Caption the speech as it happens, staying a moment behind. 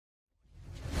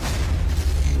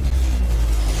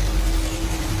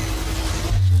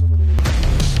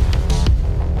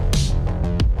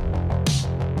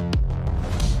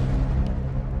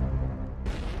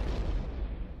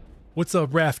What's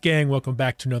up, Raf Gang? Welcome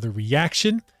back to another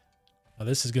reaction. Now,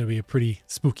 this is going to be a pretty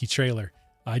spooky trailer.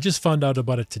 I just found out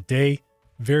about it today.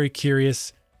 Very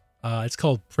curious. It's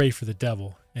called Pray for the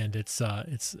Devil, and it's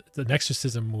an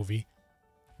exorcism movie,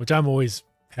 which I'm always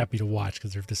happy to watch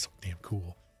because they're just so damn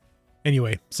cool.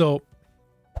 Anyway, so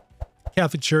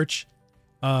Catholic Church,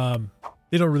 they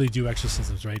don't really do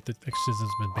exorcisms, right? The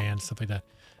exorcism's been banned, stuff like that.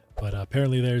 But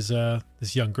apparently there's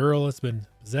this young girl that's been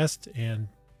possessed, and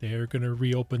they're going to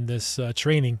reopen this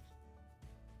training.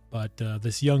 But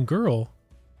this young girl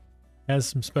has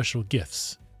some special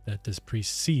gifts that this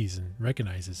priest sees and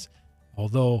recognizes.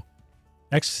 Although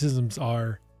exorcisms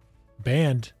are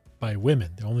banned by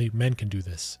women, only men can do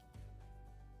this.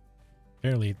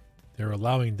 Apparently they're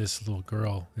allowing this little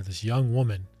girl, or this young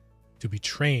woman, to be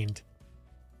trained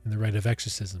in the rite of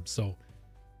exorcism. So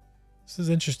this is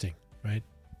interesting, right?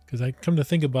 Because I come to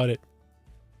think about it,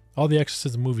 all the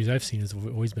exorcism movies I've seen has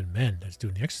always been men that's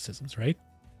doing the exorcisms, right?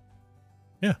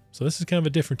 Yeah, so this is kind of a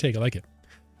different take. I like it.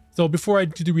 So before I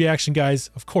do the reaction, guys,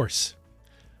 of course,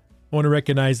 I want to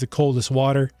recognize the Coldest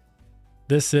water.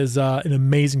 This is an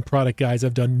amazing product, guys.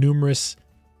 I've done numerous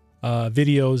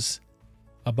videos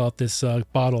about this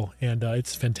bottle, and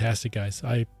it's fantastic, guys.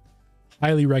 I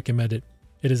highly recommend it.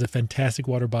 It is a fantastic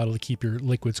water bottle to keep your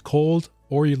liquids cold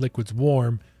or your liquids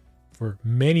warm for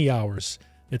many hours.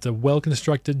 It's a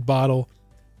well-constructed bottle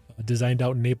designed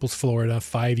out in Naples, Florida,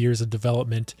 5 years of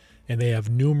development, and they have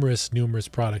numerous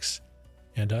products,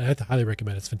 and I have to highly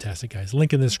recommend it. It's fantastic, guys.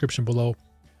 Link in the description below.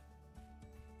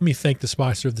 Let me thank the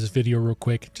sponsor of this video real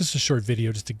quick. Just a short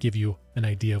video just to give you an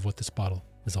idea of what this bottle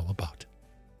is all about.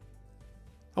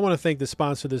 I want to thank the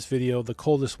sponsor of this video,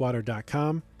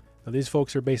 thecoldestwater.com. Now, these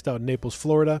folks are based out in Naples,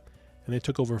 Florida, and they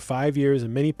took over 5 years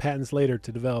and many patents later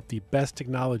to develop the best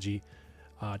technology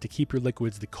to keep your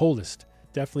liquids the coldest.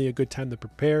 Definitely a good time to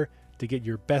prepare to get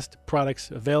your best products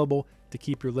available to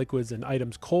keep your liquids and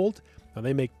items cold. Now,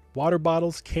 they make water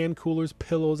bottles, can coolers,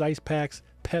 pillows, ice packs,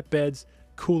 pet beds,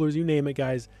 coolers, you name it,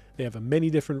 guys. They have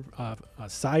many different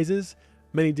sizes,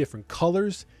 many different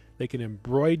colors. They can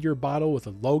embroider your bottle with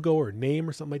a logo or name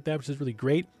or something like that, which is really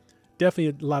great.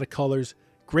 Definitely a lot of colors,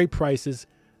 great prices,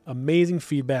 amazing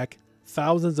feedback,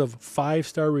 thousands of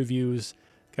 5-star reviews.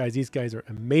 Guys, these guys are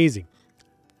amazing.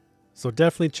 So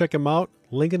definitely check them out.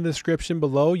 Link in the description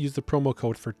below. Use the promo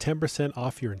code for 10%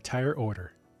 off your entire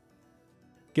order.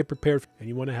 Get prepared, and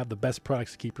you want to have the best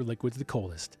products to keep your liquids the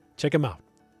coldest. Check them out.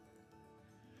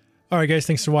 All right, guys,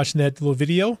 thanks for watching that little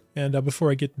video. And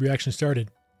before I get the reaction started,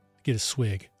 get a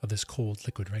swig of this cold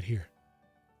liquid right here.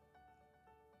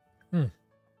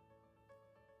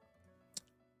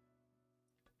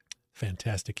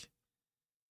 Fantastic.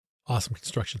 Awesome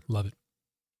construction. Love it.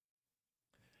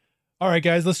 All right,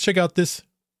 guys, let's check out this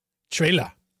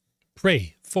trailer.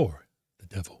 Pray for the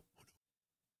Devil.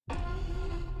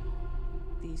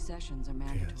 These sessions are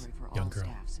mandatory for all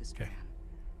staff, Sister Anne.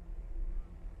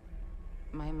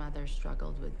 My mother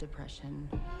struggled with depression.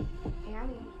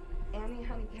 Annie,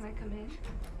 honey, can I come in?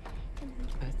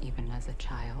 But even as a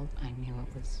child, I knew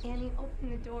it was... Annie, open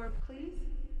the door, please.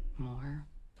 More.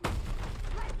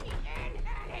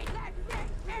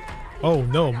 Oh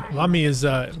no, Mommy is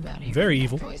very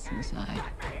evil. Voice inside.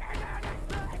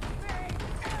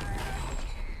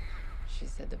 She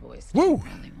said the voice didn't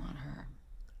really want her.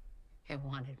 It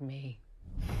wanted me.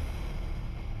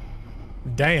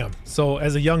 Damn. So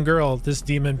as a young girl, this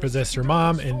demon possessed her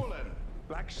mom, and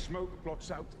black smoke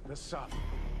blots out the sun.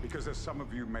 Because as some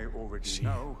of you may already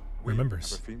know, we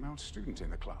remembers have a female student in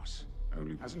the class,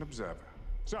 only as an observer.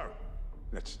 So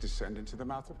let's descend into the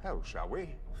mouth of hell, shall we?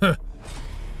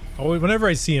 Oh, whenever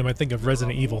I see him, I think of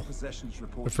Resident Evil,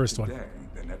 the first one.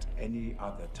 Than at any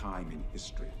other time in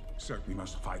history. So we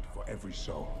must fight for every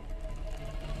soul.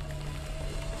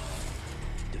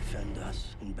 Defend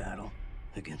us in battle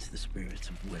against the spirits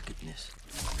of wickedness.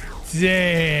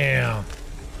 Damn.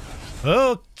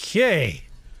 Okay.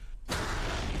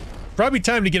 Probably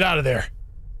time to get out of there.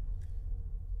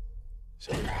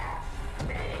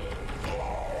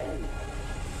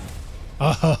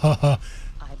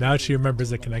 Now she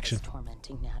remembers the connection.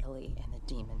 Tormenting Natalie and the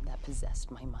demon that possessed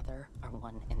my mother are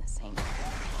one and the same.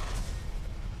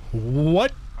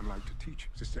 What? I'd like to teach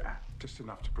Sister Anne just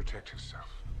enough to protect herself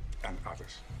and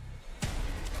others.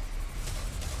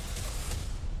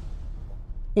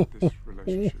 This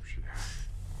relationship she has,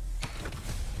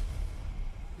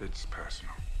 it's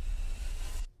personal.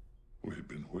 We've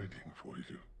been waiting for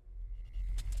you.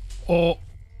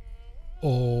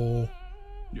 Oh.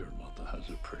 Your mother has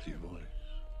a pretty voice.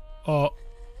 Oh.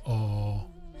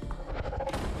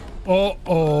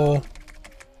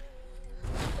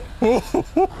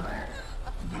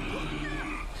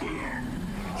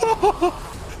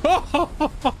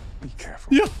 Be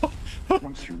careful. Yeah.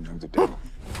 Once you know the devil,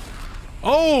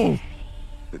 Oh,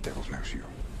 the devil knows you.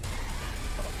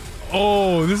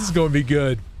 oh, this is going to be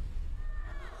good.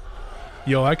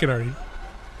 Yo, I can already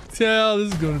tell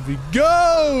this is going to be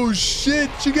go. Shit,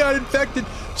 she got infected.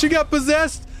 She got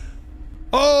possessed.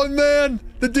 Oh man,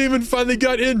 the demon finally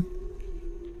got in.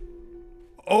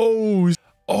 Oh,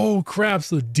 oh crap,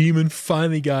 so the demon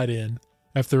finally got in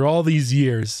after all these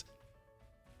years.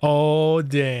 Oh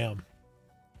damn.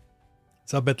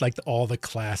 So I bet like all the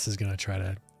class is gonna try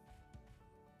to,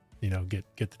 you know, get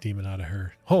the demon out of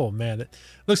her. Oh man, it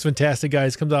looks fantastic,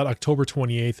 guys. Comes out October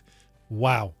 28th.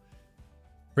 Wow.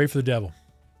 Pray for the devil.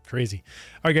 Crazy.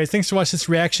 All right, guys, thanks for watching this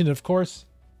reaction. And of course,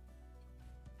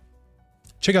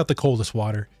 check out the Coldest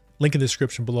water. Link in the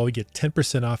description below. You get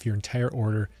 10% off your entire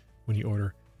order when you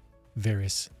order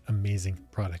various amazing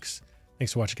products.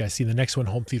 Thanks for watching, guys. See you in the next one.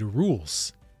 Home Theater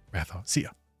Rules. Raph out. See ya.